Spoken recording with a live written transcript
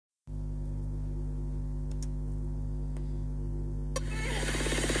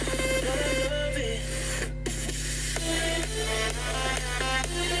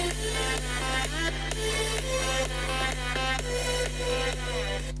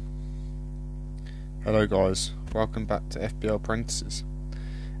Hello guys, welcome back to FPL Apprentices.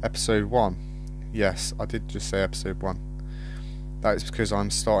 Episode 1. Yes, I did just say episode 1. That is because I'm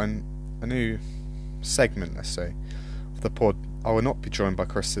starting a new segment, let's say, of the pod. I will not be joined by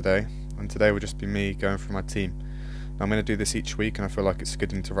Chris today, and today will just be me going through my team. Now, I'm going to do this each week, and I feel like it's a good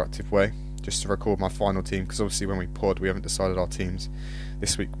interactive way, just to record my final team, because obviously when we pod we haven't decided our teams.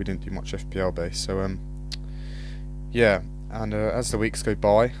 This week we didn't do much FPL based, so yeah. And as the weeks go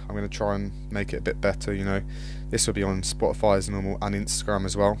by, I'm going to try and make it a bit better, This will be on Spotify as normal and Instagram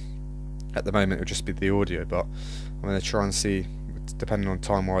as well. At the moment, it'll just be the audio, but I'm going to try and see, depending on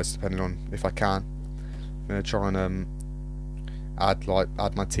time-wise, depending on if I can. I'm going to try and add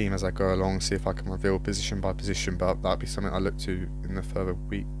my team as I go along, see if I can reveal position by position, but that'll be something I look to in the further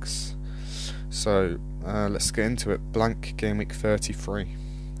weeks. So, let's get into it. Blank game week 33.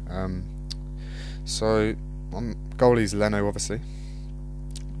 Goalie's Leno, obviously.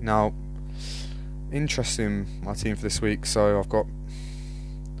 Now, interesting, my team for this week. So I've got,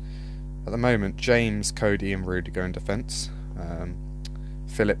 at the moment, James, Cody and Rudiger in defence.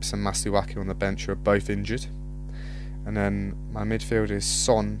 Phillips and Masuaku on the bench, who are both injured. And then my midfield is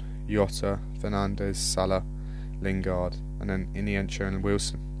Son, Jota, Fernandes, Salah, Lingard, and then Iniesta and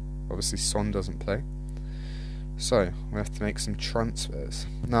Wilson. Obviously Son doesn't play. So, we have to make some transfers.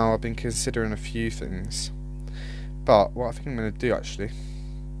 Now, I've been considering a few things. But what I think I'm going to do, actually,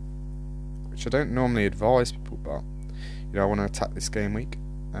 which I don't normally advise people, but I want to attack this game week.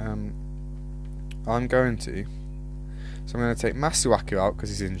 I'm going to take Masuaku out because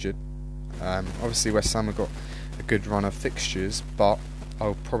he's injured. Obviously, West Ham have got a good run of fixtures, but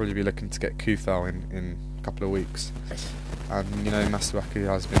I'll probably be looking to get Kufal in a couple of weeks. And Masuaku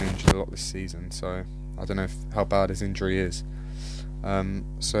has been injured a lot this season, so I don't know how bad his injury is. So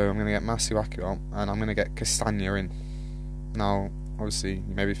I'm going to get Masuaku out, and I'm going to get Castagna in. Now, obviously,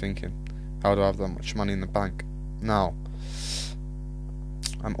 you may be thinking, how do I have that much money in the bank? Now,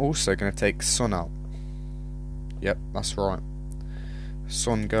 I'm also going to take Son out. Yep, that's right.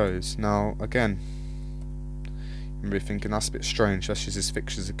 Son goes. Now, again, you may be thinking that's a bit strange, that's just his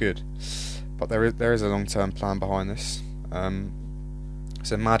fixtures are good. But there is a long-term plan behind this.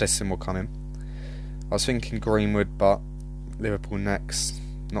 So Maddison will come in. I was thinking Greenwood, but Liverpool next,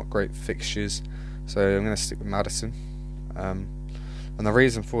 not great fixtures, so I'm going to stick with Maddison. And the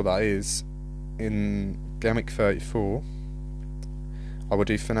reason for that is, in game week 34, I will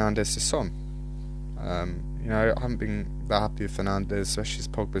do Fernandes to Son. I haven't been that happy with Fernandes, especially as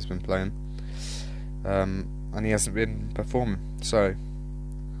Pogba's been playing, and he hasn't been performing. So,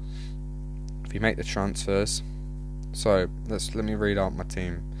 if you make the transfers, so let me read out my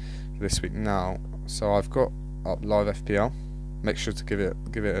team for this week now. So I've got up Live FPL. Make sure to give it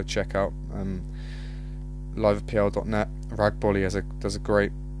a check out. LiveFPL.net. Ragbolly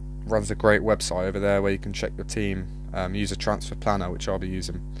runs a great website over there where you can check your team. Use a transfer planner, which I'll be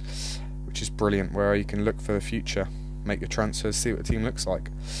using, which is brilliant. Where you can look for the future, make your transfers, see what the team looks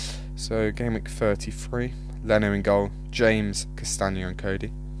like. So game week 33. Leno in goal. James, Castagna and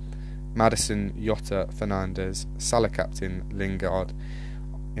Cody. Maddison, Jota, Fernandes. Salah captain, Lingard,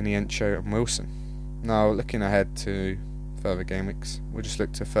 Iniesta and Wilson. Now looking ahead to further game weeks, we'll just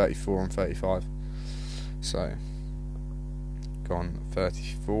look to 34 and 35. So, go on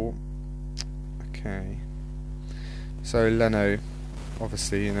 34. Okay. So Leno,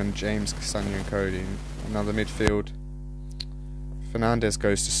 obviously, and then James, Castagna and Cody. Another midfield. Fernandes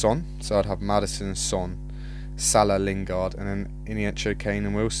goes to Son, so I'd have Maddison and Son, Salah, Lingard, and then Iniesta, Kane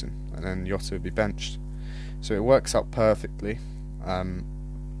and Wilson, and then Jota would be benched. So it works out perfectly.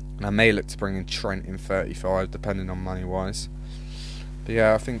 And I may look to bring in Trent in 35, depending on money-wise. But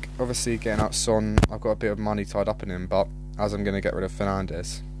yeah, I think, obviously, getting out Son, I've got a bit of money tied up in him, but as I'm going to get rid of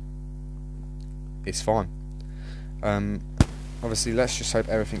Fernandes, it's fine. Obviously, let's just hope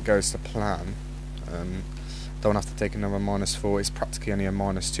everything goes to plan. Don't have to take another -4. It's practically only a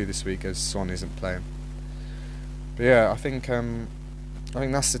 -2 this week, as Son isn't playing. But yeah, I think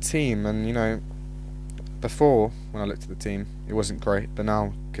that's the team, and, before, when I looked at the team, it wasn't great, but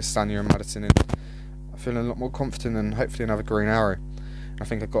now Castagna and Maddison in, I'm feeling a lot more confident and hopefully another green arrow. I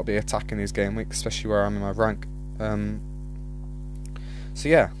think I've got to be attacking these game weeks, especially where I'm in my rank. So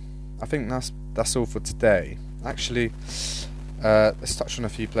yeah, I think that's all for today. Actually, let's touch on a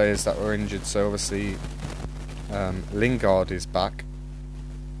few players that were injured. So obviously, Lingard is back.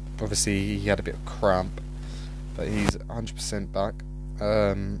 Obviously, he had a bit of cramp, but he's 100% back.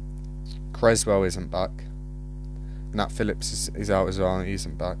 Creswell isn't back. Nat Phillips is out as well, and he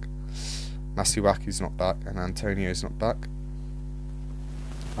isn't back. Masuaku's not back, and Antonio's not back.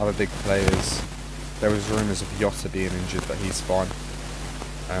 Other big players, there was rumours of Jota being injured, but he's fine.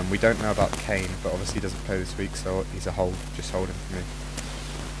 We don't know about Kane, but obviously he doesn't play this week, so he's a hold, just holding for me.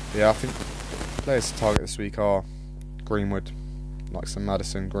 But yeah, I think the players to target this week are Greenwood, like some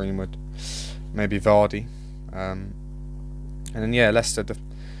Maddison, Greenwood, maybe Vardy, and then yeah, Leicester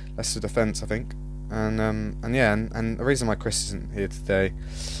defence, I think, and the reason why Chris isn't here today,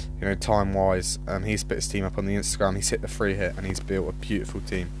 you know, time wise, he's put his team up on the Instagram. He's hit the free hit and he's built a beautiful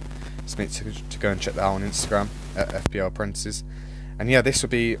team. So need to go and check that out on Instagram at FPL Apprentices. And yeah, this will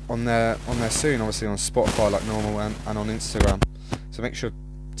be on there soon, obviously on Spotify like normal, and on Instagram. So make sure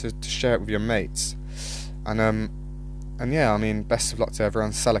to share it with your mates. And yeah, I mean, best of luck to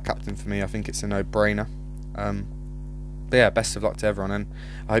everyone. Salah captain for me, I think it's a no-brainer. But yeah, best of luck to everyone, and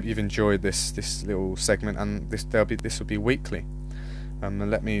I hope you've enjoyed this little segment. And this will be weekly. And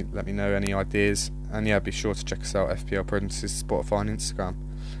let me know any ideas. And yeah, be sure to check us out, FPL Apprentices, Spotify and Instagram.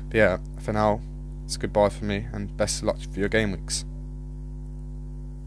 But yeah, for now, it's goodbye for me, and best of luck for your game weeks.